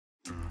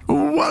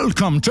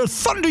Welcome to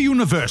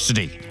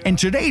ThunderUniversity. In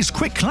today's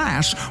quick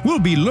class, we'll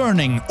be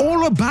learning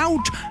all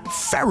about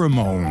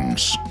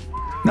pheromones.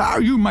 Now,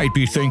 you might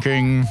be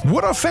thinking,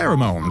 what are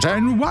pheromones,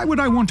 and why would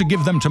I want to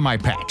give them to my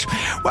pet?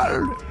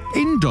 Well,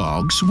 in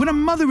dogs, when a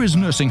mother is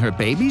nursing her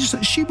babies,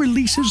 she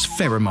releases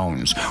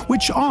pheromones,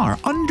 which are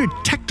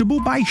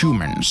undetectable by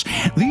humans.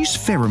 These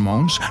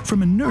pheromones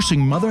from a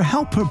nursing mother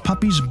help her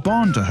puppies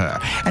bond to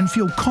her and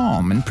feel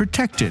calm and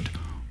protected.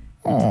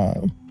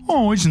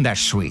 Oh, isn't that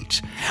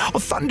sweet?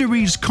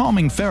 Thundery's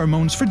calming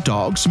pheromones for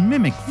dogs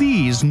mimic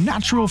these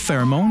natural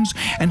pheromones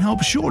and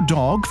helps your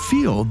dog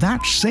feel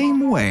that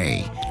same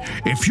way.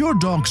 If your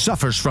dog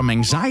suffers from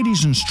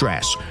anxieties and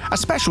stress,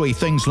 especially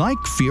things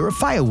like fear of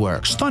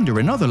fireworks, thunder,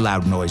 and other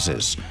loud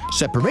noises,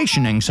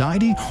 separation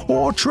anxiety,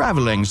 or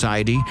travel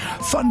anxiety,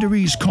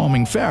 Thundery's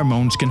calming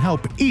pheromones can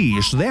help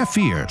ease their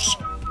fears.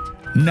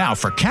 Now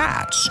for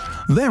cats,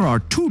 there are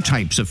two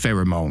types of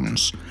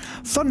pheromones.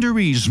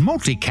 Thundery's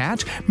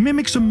Multicat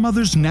mimics a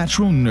mother's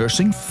natural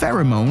nursing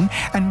pheromone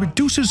and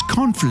reduces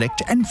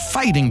conflict and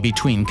fighting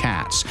between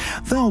cats.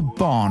 They'll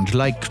bond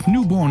like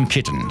newborn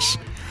kittens.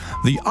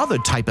 The other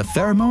type of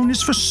pheromone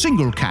is for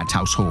single cat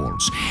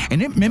households,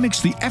 and it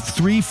mimics the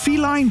F3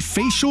 feline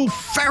facial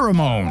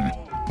pheromone.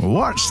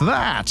 What's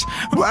that?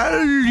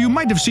 Well, you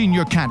might have seen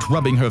your cat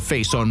rubbing her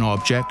face on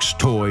objects,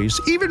 toys,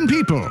 even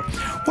people.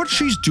 What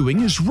she's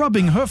doing is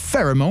rubbing her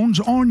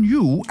pheromones on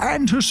you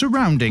and her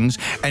surroundings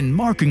and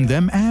marking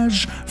them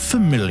as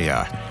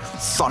familiar.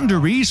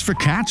 Thundery's for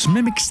cats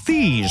mimics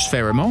these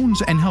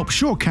pheromones and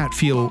helps your cat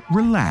feel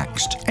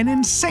relaxed and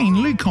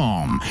insanely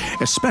calm,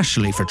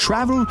 especially for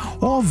travel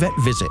or vet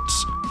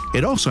visits.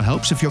 It also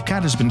helps if your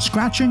cat has been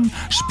scratching,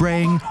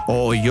 spraying,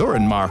 or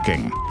urine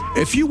marking.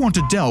 If you want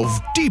to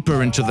delve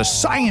deeper into the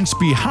science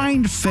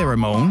behind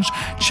pheromones,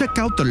 check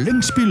out the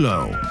links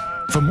below.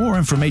 For more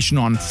information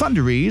on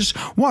Thundery's,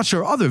 watch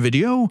our other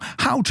video,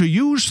 How to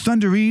Use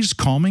Thundery's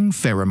Calming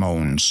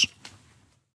Pheromones.